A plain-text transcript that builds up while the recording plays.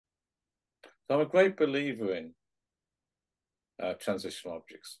So I'm a great believer in transitional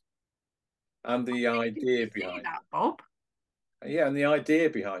objects and the idea behind that, Bob. them. Yeah, and the idea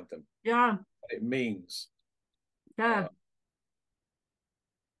behind them. Yeah. What it means. Yeah.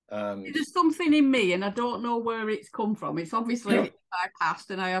 And There's something in me, and I don't know where it's come from. It's obviously my past,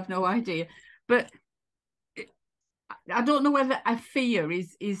 and I have no idea. But I don't know whether a fear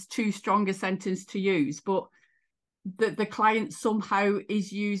is too strong a sentence to use, but that the client somehow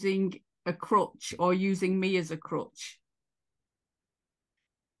is using a crutch or using me as a crutch.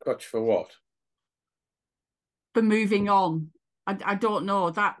 crutch for what? For moving on. I don't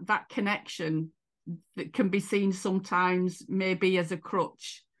know, that connection that can be seen sometimes maybe as a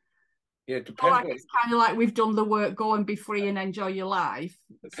crutch. Yeah, it depends. Like it's kind of like we've done the work, go and be free and enjoy your life.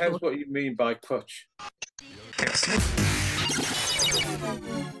 Depends what you mean by crutch.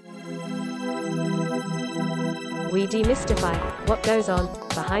 We demystify what goes on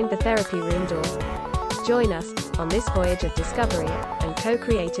behind the therapy room door. Join us on this voyage of discovery and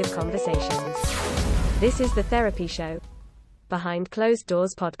co-creative conversations. This is The Therapy Show, Behind Closed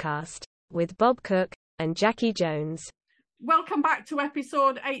Doors podcast, with Bob Cooke and Jacci Jones. Welcome back to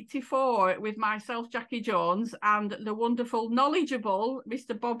episode 84 with myself, Jacci Jones, and the wonderful, knowledgeable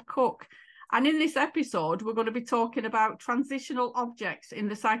Mr. Bob Cooke. And in this episode, we're going to be talking about transitional objects in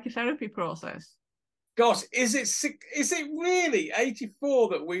the psychotherapy process. Gosh, is it really 84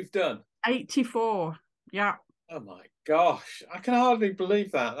 that we've done? 84, yeah. Oh my gosh, I can hardly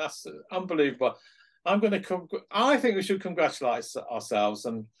believe that. That's unbelievable. I think we should congratulate ourselves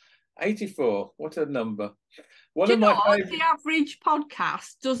on 84. What a number. The average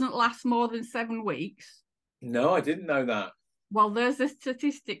podcast doesn't last more than 7 weeks? No, I didn't know that. Well, there's a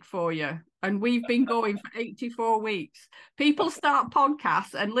statistic for you. And we've been going for 84 weeks. People start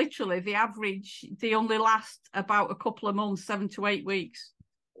podcasts and literally they only last about a couple of months, 7 to 8 weeks.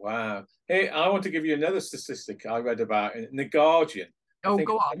 Wow. Hey, I want to give you another statistic I read about in The Guardian. Go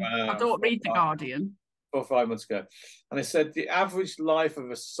on. I don't read The Guardian. 4 or 5 months ago. And it said the average life of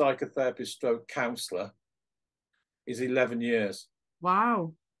a psychotherapist stroke counsellor is 11 years.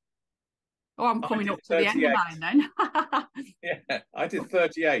 Wow. Oh, I'm coming up to the end of mine then. Yeah, I did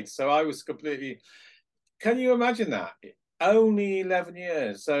 38. So I was completely... Can you imagine that? Only 11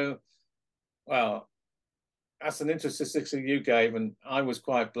 years. So, well, that's an interesting statistic you gave, and I was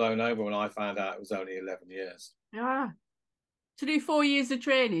quite blown over when I found out it was only 11 years. Yeah. To do 4 years of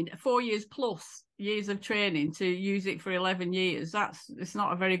training, 4 years plus years of training to use it for 11 years, it's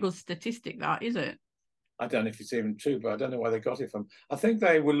not a very good statistic, that, is it? I don't know if it's even true, but I don't know where they got it from. I think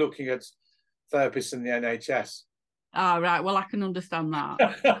they were looking at therapists in the NHS. Ah, right. Well, I can understand that.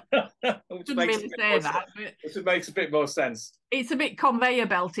 Which Couldn't really say that, but which makes a bit more sense. It's a bit conveyor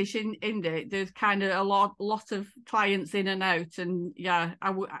beltish, isn't it? There's kind of a lot of clients in and out, and yeah.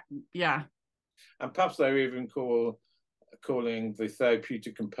 And perhaps they were even calling the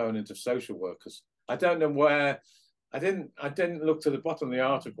therapeutic component of social workers. I don't know where. I didn't look to the bottom of the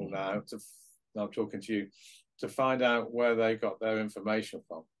article now. I'm talking to you to find out where they got their information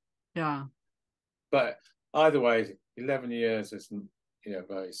from. Yeah. But either way, 11 years is,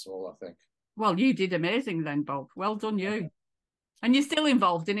 very small, I think. Well, you did amazing then, Bob. Well done, you. And you're still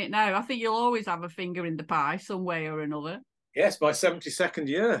involved in it now. I think you'll always have a finger in the pie some way or another. Yes, my 72nd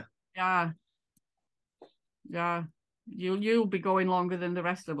year. Yeah. Yeah. You'll be going longer than the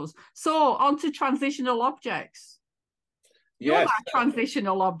rest of us. So on to transitional objects. Yes. You're my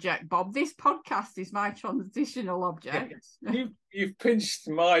transitional object, Bob. This podcast is my transitional object. You've pinched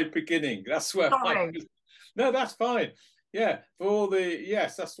my beginning. That's where. No, that's fine. Yeah,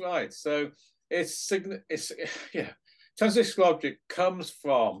 yes, that's right. So it's transitional object comes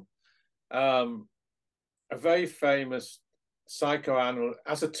from a very famous psychoanalyst,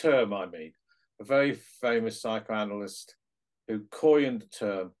 as a term, I mean, a very famous psychoanalyst who coined the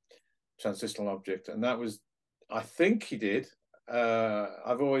term transitional object, and that was, I think he did.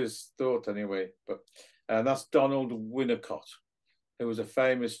 I've always thought anyway, and that's Donald Winnicott, who was a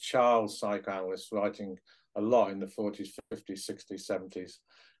famous child psychoanalyst writing a lot in the 40s, 50s, 60s, 70s.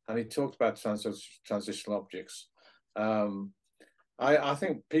 And he talked about transitional objects. I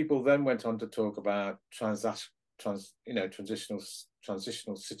think people then went on to talk about transitional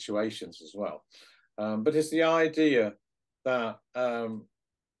situations as well. But it's the idea that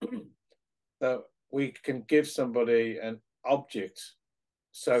that we can give somebody an object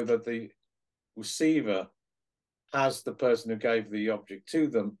so that the receiver has the person who gave the object to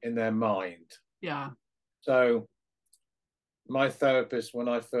them in their mind. Yeah. So my therapist, when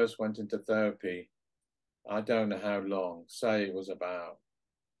I first went into therapy, I don't know how long, say it was about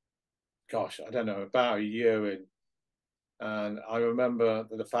a year in. And I remember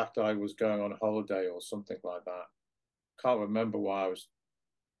the fact I was going on holiday or something like that. Can't remember why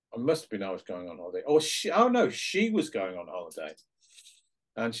I must have been I was going on holiday. Or oh no, she was going on holiday.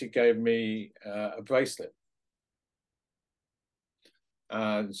 And she gave me a bracelet.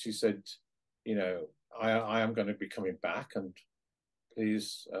 And she said, you know, I am going to be coming back, and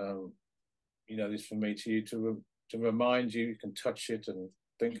please, you know, this is from me to you to remind you. You can touch it and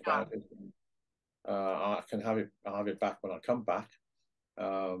think about it. I can have it back when I come back.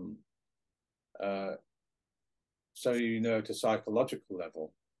 So you know, at a psychological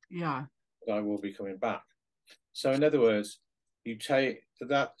level, that I will be coming back. So in other words, you take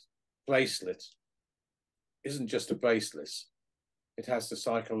that bracelet isn't just a bracelet. It has the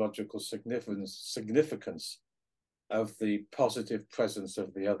psychological significance of the positive presence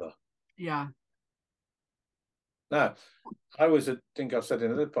of the other. Yeah. Now, I think I've said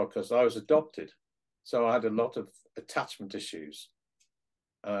in another podcast, I was adopted. So I had a lot of attachment issues,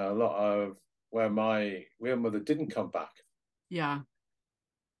 a lot of where my real mother didn't come back. Yeah.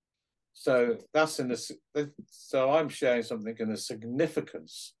 So that's so I'm sharing something in the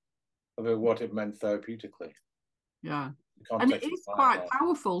significance of what it meant therapeutically. Yeah. And it is quite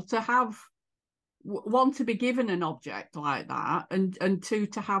powerful to have, one, to be given an object like that, and two,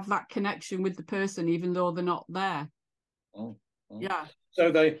 to have that connection with the person even though they're not there. Yeah.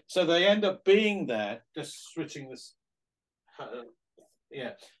 So they end up being there, just switching this. So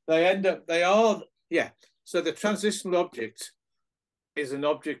the transitional object is an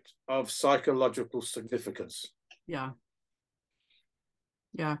object of psychological significance. Yeah.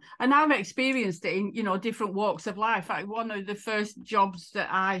 Yeah. And I've experienced it in, you know, different walks of life. Like, one of the first jobs that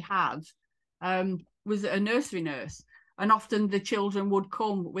I had was a nursery nurse. And often the children would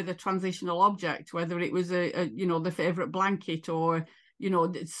come with a transitional object, whether it was you know, the favourite blanket or, you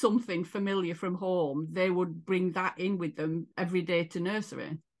know, something familiar from home. They would bring that in with them every day to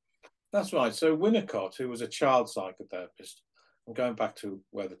nursery. That's right. So Winnicott, who was a child psychotherapist, I'm going back to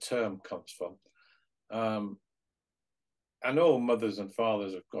where the term comes from, and all mothers and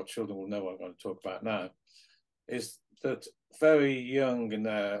fathers who've got children will know what I'm going to talk about now, is that very young in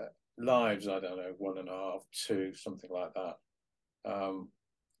their lives, I don't know, 1.5, 2, something like that,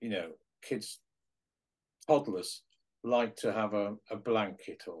 you know, kids, toddlers like to have a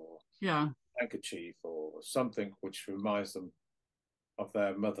blanket or handkerchief or something which reminds them of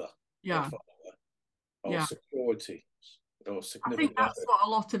their mother or father, or security. I think that's what a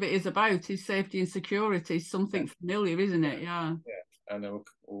lot of it is about, is safety and security, something familiar, isn't it? Yeah. And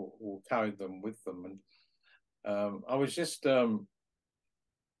we'll carry them with them. And I was just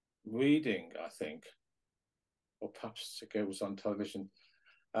reading, I think, or perhaps it was on television,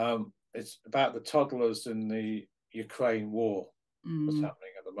 it's about the toddlers in the Ukraine war that's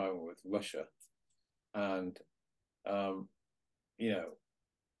happening at the moment with Russia. And, you know,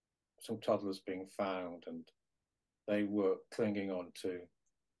 some toddlers being found, and they were clinging on to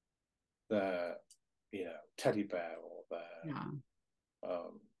their, you know, teddy bear or their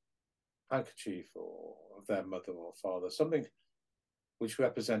handkerchief or of their mother or father, something which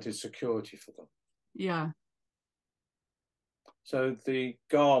represented security for them. Yeah. So the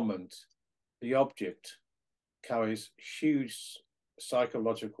garment, the object, carries huge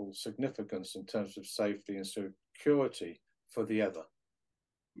psychological significance in terms of safety and security for the other.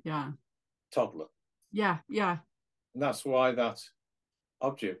 Yeah. Toddler. Yeah. Yeah. And that's why that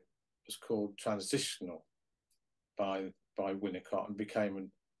object was called transitional by Winnicott, and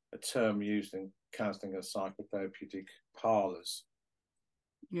became a term used in counselling and psychotherapeutic parlours.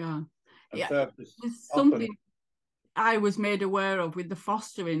 Yeah. And there's something I was made aware of with the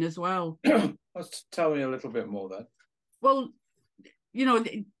fostering as well. Let's tell me a little bit more then. Well, you know,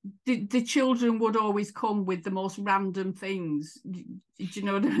 the children would always come with the most random things. Do you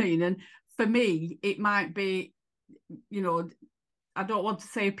know what I mean? And for me, it might be, you know, I don't want to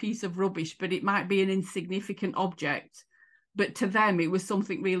say a piece of rubbish, but it might be an insignificant object. But to them, it was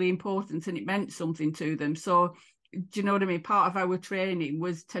something really important, and it meant something to them. So, do you know what I mean? Part of our training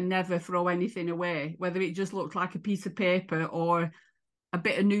was to never throw anything away, whether it just looked like a piece of paper or a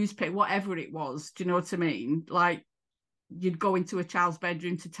bit of newspaper, whatever it was. Do you know what I mean? Like, you'd go into a child's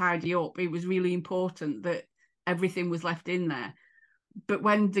bedroom to tidy up. It was really important that everything was left in there. But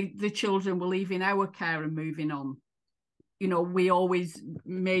when the children were leaving our care and moving on, you know, we always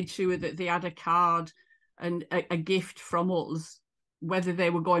made sure that they had a card and a gift from us, whether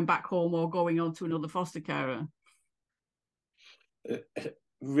they were going back home or going on to another foster carer.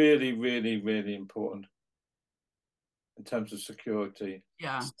 Really, really, really important in terms of security,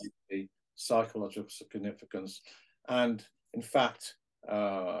 safety, psychological significance, and in fact,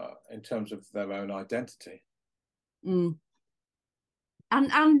 in terms of their own identity.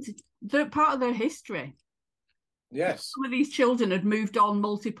 and they're part of their history. Yes. Some of these children had moved on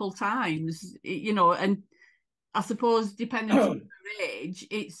multiple times, you know, and I suppose depending on their age,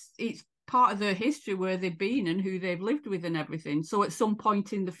 it's part of their history where they've been and who they've lived with and everything. So at some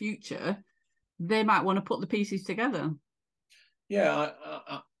point in the future, they might want to put the pieces together. Yeah.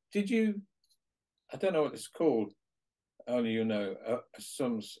 Did you? I don't know what it's called. Only you know.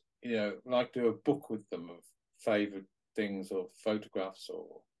 Some, you know, like do a book with them of favourite things or photographs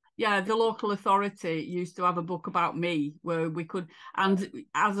or. Yeah, the local authority used to have a book about me where we could, and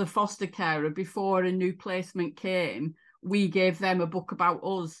as a foster carer, before a new placement came, we gave them a book about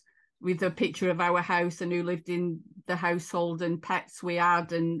us with a picture of our house and who lived in the household and pets we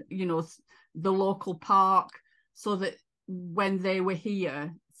had, and, you know, the local park, so that when they were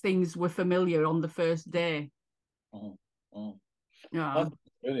here, things were familiar on the first day. Yeah. That's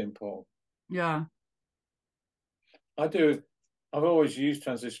really important. Yeah. I've always used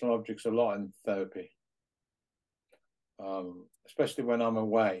transitional objects a lot in therapy, especially when I'm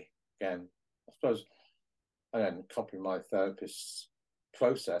away. Again, I suppose I don't copy my therapist's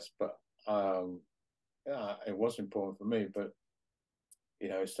process, but yeah, it was important for me. But you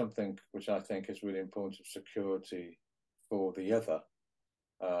know, it's something which I think is really important of security for the other.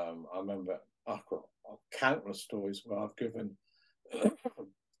 I remember I've got countless stories where I've given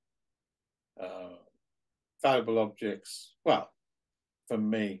valuable objects. Well, for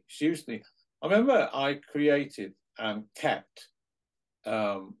me, it's usually, I remember I created and kept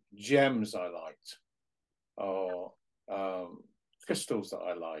gems I liked, or crystals that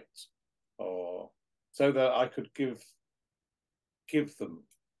I liked, or so that I could give them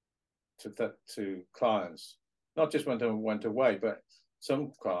to clients, not just when they went away, but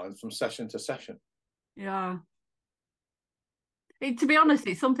some clients from session to session. Yeah. To be honest,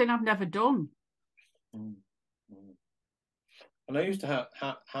 it's something I've never done. And I used to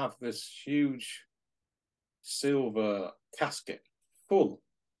have this huge silver casket full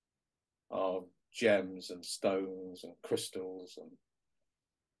of gems and stones and crystals. And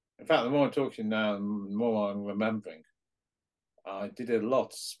in fact, the more I'm talking now, the more I'm remembering. I did a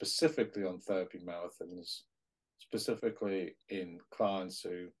lot specifically on therapy marathons, specifically in clients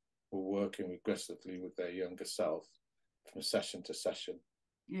who were working aggressively with their younger self from session to session.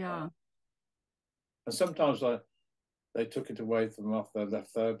 Yeah. And sometimes they took it away from them after they left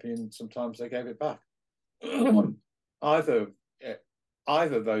therapy, and sometimes they gave it back.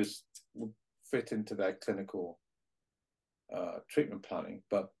 either those would fit into their clinical treatment planning,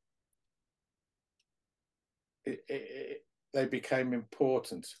 but they became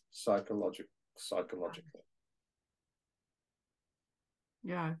important psychologically.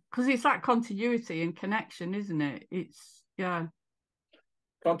 Yeah, because it's that continuity and connection, isn't it? It's, yeah.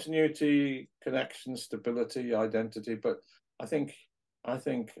 Continuity, connection, stability, identity, but I think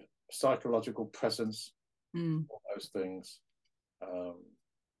psychological presence, all those things.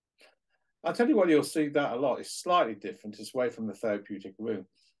 I'll tell you what, you'll see that a lot. It's slightly different. It's away from the therapeutic room.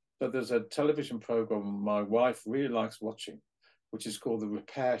 But there's a television program my wife really likes watching, which is called The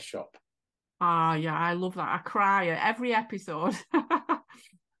Repair Shop. Ah, yeah, I love that. I cry at every episode.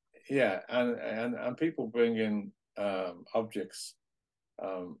 Yeah, and people bring in objects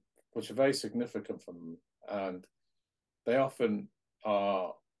which are very significant for them, and they often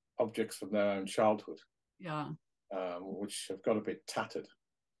are objects from their own childhood. Yeah. Which have got a bit tattered,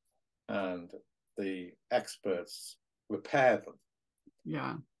 and the experts repair them.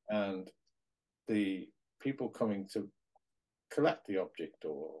 Yeah. And the people coming to collect the object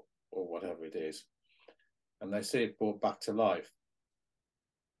or whatever it is, and they see it brought back to life,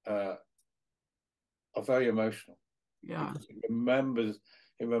 are very emotional. Yeah.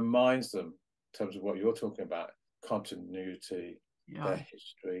 It reminds them, in terms of what you're talking about, continuity, their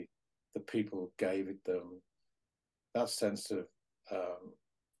history, the people who gave it them, that sense of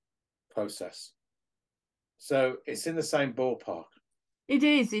process. So it's in the same ballpark. It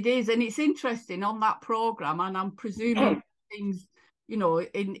is, and it's interesting on that program, and I'm presuming things, you know,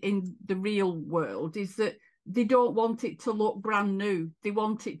 in the real world, is that they don't want it to look brand new. They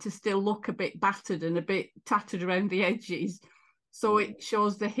want it to still look a bit battered and a bit tattered around the edges. So it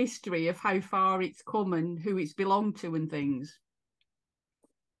shows the history of how far it's come and who it's belonged to and things.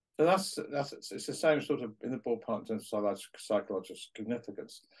 So it's the same sort of in the ballpark in terms of psychological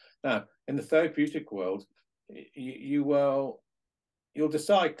significance. Now, in the therapeutic world, you'll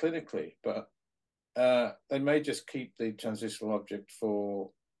decide clinically, but they may just keep the transitional object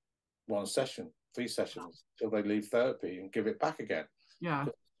for 1 session, 3 sessions, till they leave therapy and give it back again. Yeah.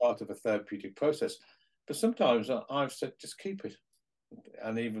 It's part of a therapeutic process. But sometimes I've said, just keep it.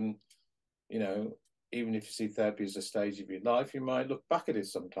 And even, you know, even if you see therapy as a stage of your life, you might look back at it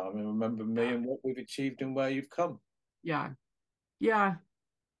sometime and remember me and what we've achieved and where you've come. Yeah. Yeah.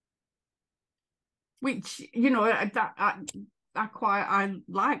 Which, you know, I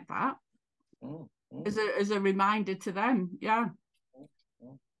like that as a reminder to them. Yeah.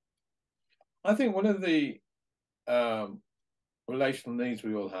 I think one of the relational needs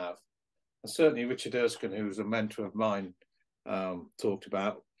we all have, and certainly Richard Erskine, who was a mentor of mine, talked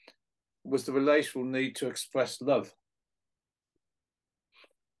about, was the relational need to express love.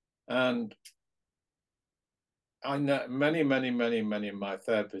 And I know many of my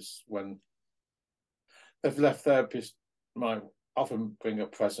therapists, when they've left therapists, might often bring a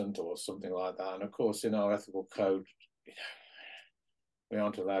present or something like that. And of course, in our ethical code, we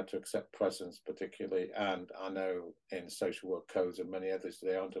aren't allowed to accept presents particularly. And I know in social work codes and many others,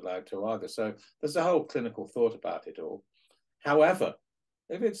 they aren't allowed to either. So there's a whole clinical thought about it all. However,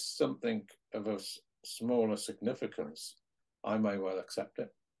 if it's something of a smaller significance, I may well accept it.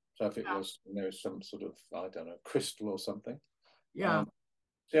 So if it was, you know, some sort of, I don't know, crystal or something. Yeah.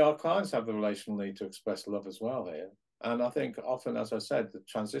 See, our clients have the relational need to express love as well here. And I think often, as I said, the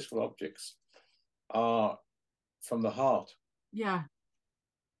transitional objects are from the heart. Yeah.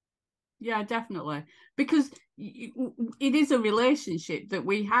 Yeah, definitely. Because it is a relationship that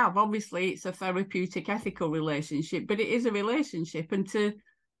we have. Obviously, it's a therapeutic, ethical relationship, but it is a relationship. And to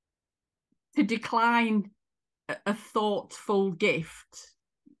decline a thoughtful gift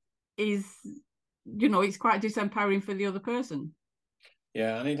is, you know, it's quite disempowering for the other person.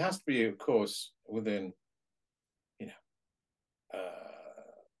 Yeah, and it has to be, of course, within, you know,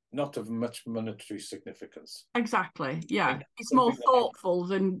 not of much monetary significance. Exactly. Yeah, it's more thoughtful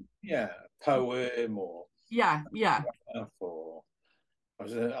than poem or or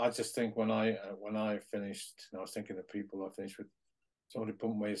I just think when I finished, I was thinking of people I finished with. Somebody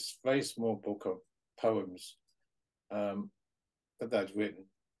put me a very small book of poems that they'd written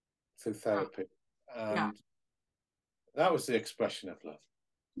through therapy, and that was the expression of love.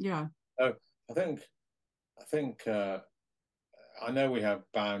 Yeah. So I think I know we have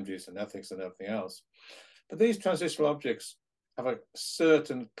boundaries and ethics and everything else, but these transitional objects have a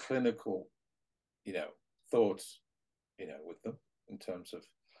certain clinical, you know, thoughts, you know, with them in terms of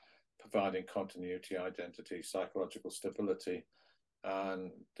providing continuity, identity, psychological stability,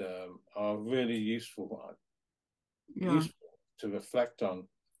 and are really useful to reflect on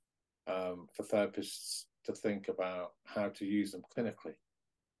for therapists to think about how to use them clinically.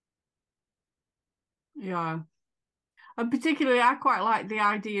 Yeah. And particularly, I quite like the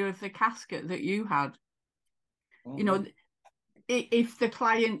idea of the casket that you had. You know, if the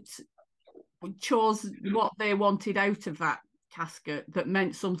client chose what they wanted out of that casket that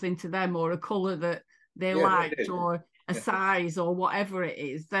meant something to them, or a colour that they liked, or a size, or whatever it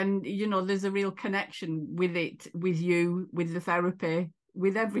is, then, you know, there's a real connection with it, with you, with the therapy,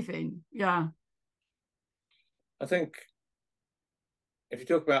 with everything. Yeah. I think if you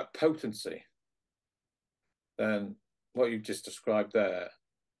talk about potency, then what you've just described there,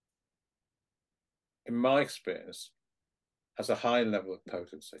 in my experience, has a high level of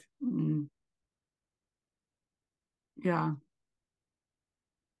potency. Yeah.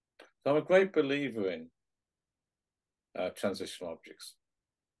 So I'm a great believer in transitional objects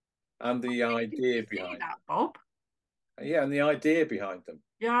and the idea behind that, Bob. Yeah, and the idea behind them.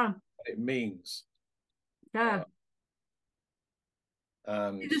 Yeah. What it means. Yeah.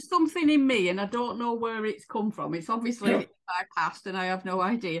 And there's something in me, and I don't know where it's come from. It's obviously my past, and I have no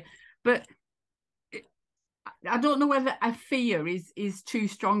idea. But I don't know whether a fear is too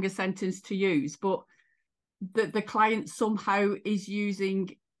strong a sentence to use, but that the client somehow is using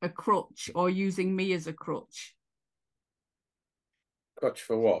a crutch or using me as a crutch. Crutch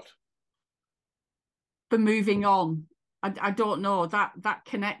for what? For moving on. I don't know, that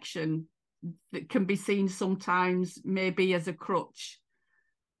connection that can be seen sometimes maybe as a crutch.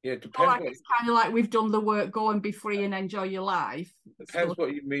 Yeah, it depends. Like, it's kind of like we've done the work, go and be free and enjoy your life. Depends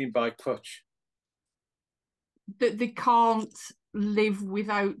what you mean by crutch. That they can't live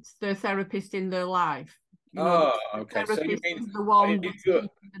without the therapist in their life. You know, okay. So you mean the one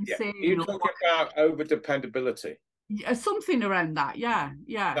you're talking about over dependability. Something around that, yeah.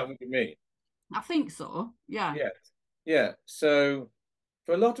 Is that what you mean? I think so, yeah. Yeah. So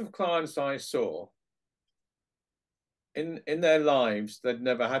for a lot of clients I saw, in their lives, they'd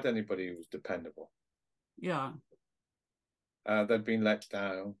never had anybody who was dependable. Yeah. They'd been let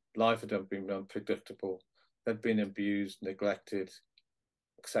down. Life had been unpredictable. They'd been abused, neglected,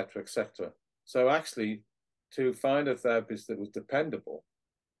 etc., etc. So actually, to find a therapist that was dependable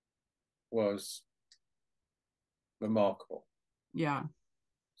was remarkable. Yeah.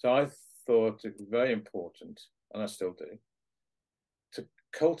 So I thought it was very important, and I still do, to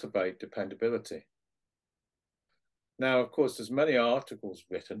cultivate dependability. Now, of course, there's many articles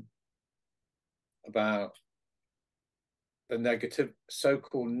written about the negative,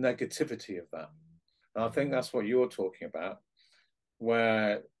 so-called negativity of that. And I think that's what you're talking about,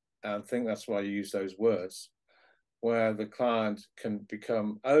 where I think that's why you use those words, where the client can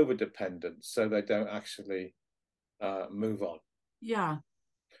become over-dependent so they don't actually move on. Yeah.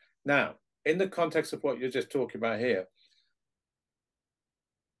 Now, in the context of what you're just talking about here,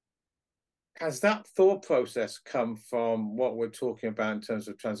 has that thought process come from what we're talking about in terms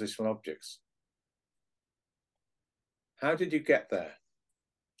of transitional objects? How did you get there?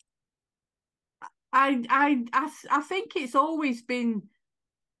 I think it's always been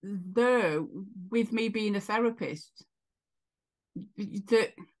there with me being a therapist,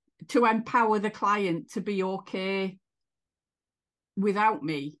 that to empower the client to be okay without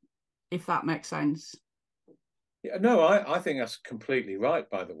me, if that makes sense. Yeah, no, I think that's completely right,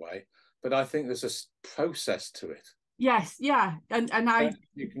 by the way, but I think there's a process to it. Yes, yeah, and I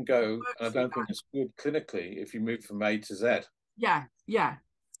you can go, and I don't think it's good clinically if you move from A to Z. Yeah.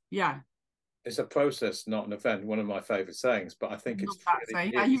 It's a process, not an event. One of my favorite sayings, but I think it's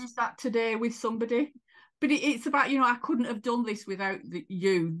really I used that today with somebody, but it's about, I couldn't have done this without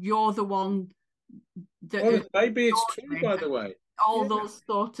you. You're the one that. Well, maybe it's true, by the way. All those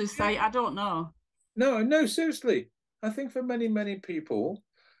sort of say, I don't know. No, seriously. I think for many people,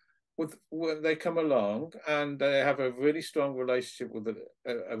 when they come along and they have a really strong relationship with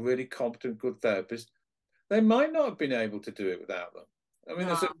a really competent, good therapist, they might not have been able to do it without them. I mean,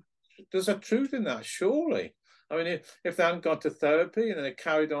 there's a truth in that, surely. I mean, if they hadn't got to therapy and they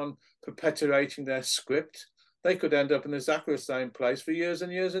carried on perpetuating their script, they could end up in exactly the same place for years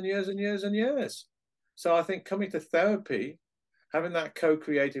and years and years and years and years. So I think coming to therapy, having that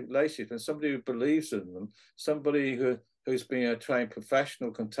co-creative relationship, and somebody who believes in them, somebody who's been a trained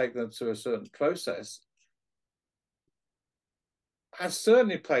professional can take them through a certain process, has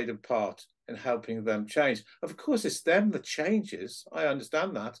certainly played a part in helping them change. Of course, it's them that changes. I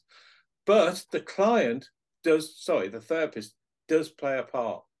understand that. But the the therapist does play a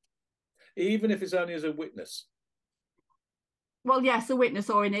part, even if it's only as a witness. Well, yes, a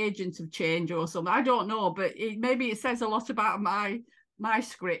witness or an agent of change or something. I don't know, but maybe it says a lot about my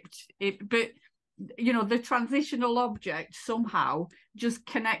script. But the transitional object somehow just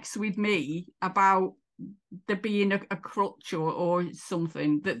connects with me about there being a crutch or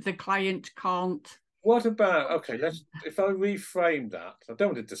something that the client can't. What about, okay, if I reframe that, I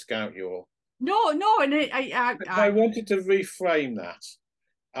don't want to discount your. No, and I wanted to reframe that.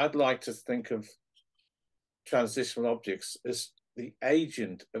 I'd like to think of transitional objects as the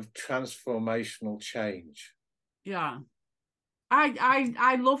agent of transformational change. Yeah.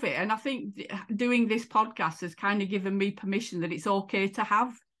 I love it. And I think doing this podcast has kind of given me permission that it's okay to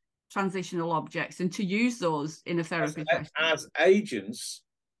have transitional objects and to use those in a therapy session. As agents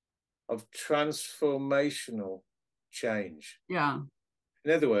of transformational change. Yeah.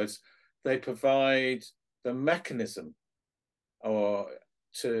 In other words, they provide the mechanism or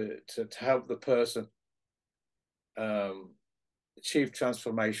to help the person achieve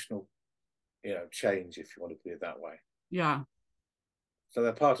transformational, change, if you want to put it that way. Yeah. So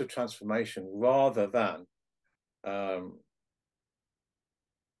they're part of transformation rather than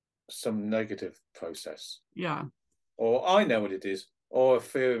some negative process. Yeah. Or I know what it is, or a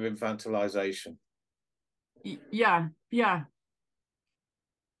fear of infantilization. Yeah.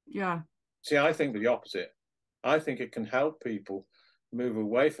 See, I think the opposite. I think it can help people move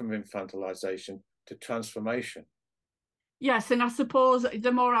away from infantilization to transformation. Yes, and I suppose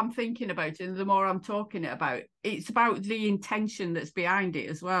the more I'm thinking about it and the more I'm talking about, it's about the intention that's behind it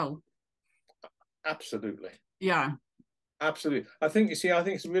as well. Absolutely. Yeah. Absolutely. I think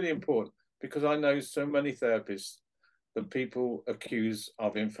it's really important because I know so many therapists that people accuse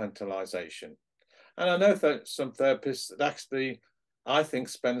of infantilization. And I know that some therapists that actually, I think,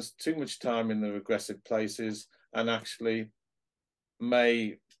 spends too much time in the regressive places and actually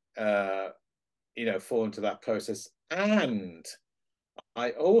may, fall into that process. And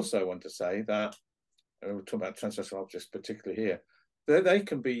I also want to say that, we're talking about transitional objects particularly here, that they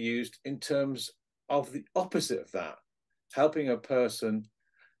can be used in terms of the opposite of that, helping a person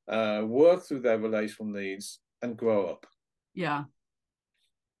work through their relational needs and grow up. Yeah.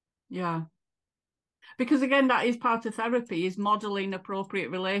 Because again, that is part of therapy, is modeling appropriate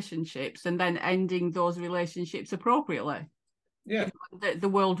relationships and then ending those relationships appropriately. Yeah. The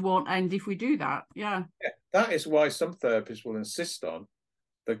world won't end if we do that. Yeah. That is why some therapists will insist on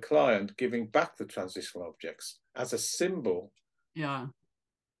the client giving back the transitional objects as a symbol. Yeah.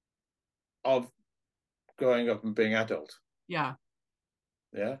 of growing up and being adult. Yeah.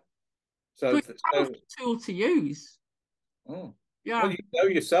 Yeah. So it's a powerful tool to use. Oh. Yeah. Well, you know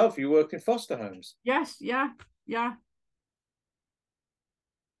yourself, you work in foster homes. Yes, yeah.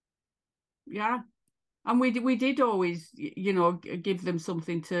 And we did always, you know, give them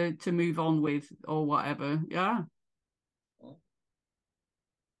something to move on with or whatever. Yeah.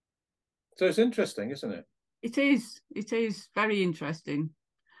 So it's interesting, isn't it? It is very interesting.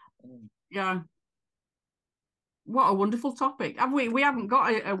 Yeah. What a wonderful topic. Have we haven't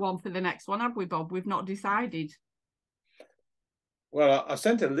got a one for the next one, have we, Bob? We've not decided. Well, I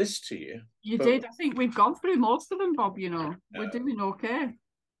sent a list to you. You did. I think we've gone through most of them, Bob, you know. We're doing okay.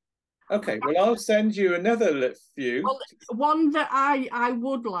 Okay, well, I'll send you another few. Well, one that I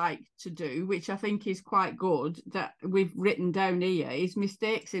would like to do, which I think is quite good, that we've written down here, is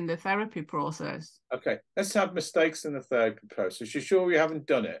mistakes in the therapy process. Okay, let's have mistakes in the therapy process. You sure you haven't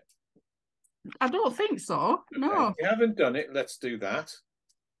done it? I don't think so, okay. No. If you haven't done it, let's do that.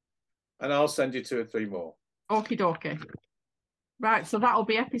 And I'll send you 2 or 3 more. Okie dokie. Right, so that'll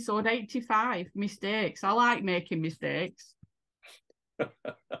be episode 85, mistakes. I like making mistakes.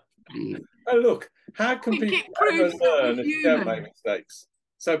 Oh, look, how can people ever learn if you don't make mistakes?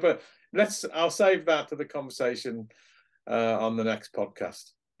 So, but I'll save that to the conversation on the next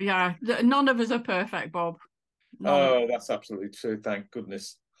podcast. Yeah, none of us are perfect, Bob. That's absolutely true. Thank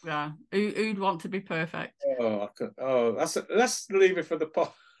goodness. Yeah, who'd want to be perfect? Let's leave it for the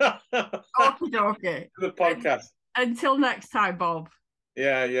Okay. For the podcast. Until next time, Bob.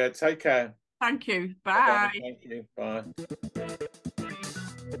 Yeah. Take care. Thank you. Bye. Thank you. Bye.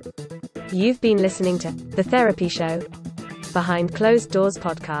 You've been listening to The Therapy Show, Behind Closed Doors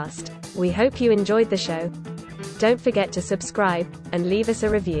podcast. We hope you enjoyed the show. Don't forget to subscribe and leave us a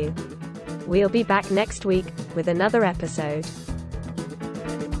review. We'll be back next week with another episode.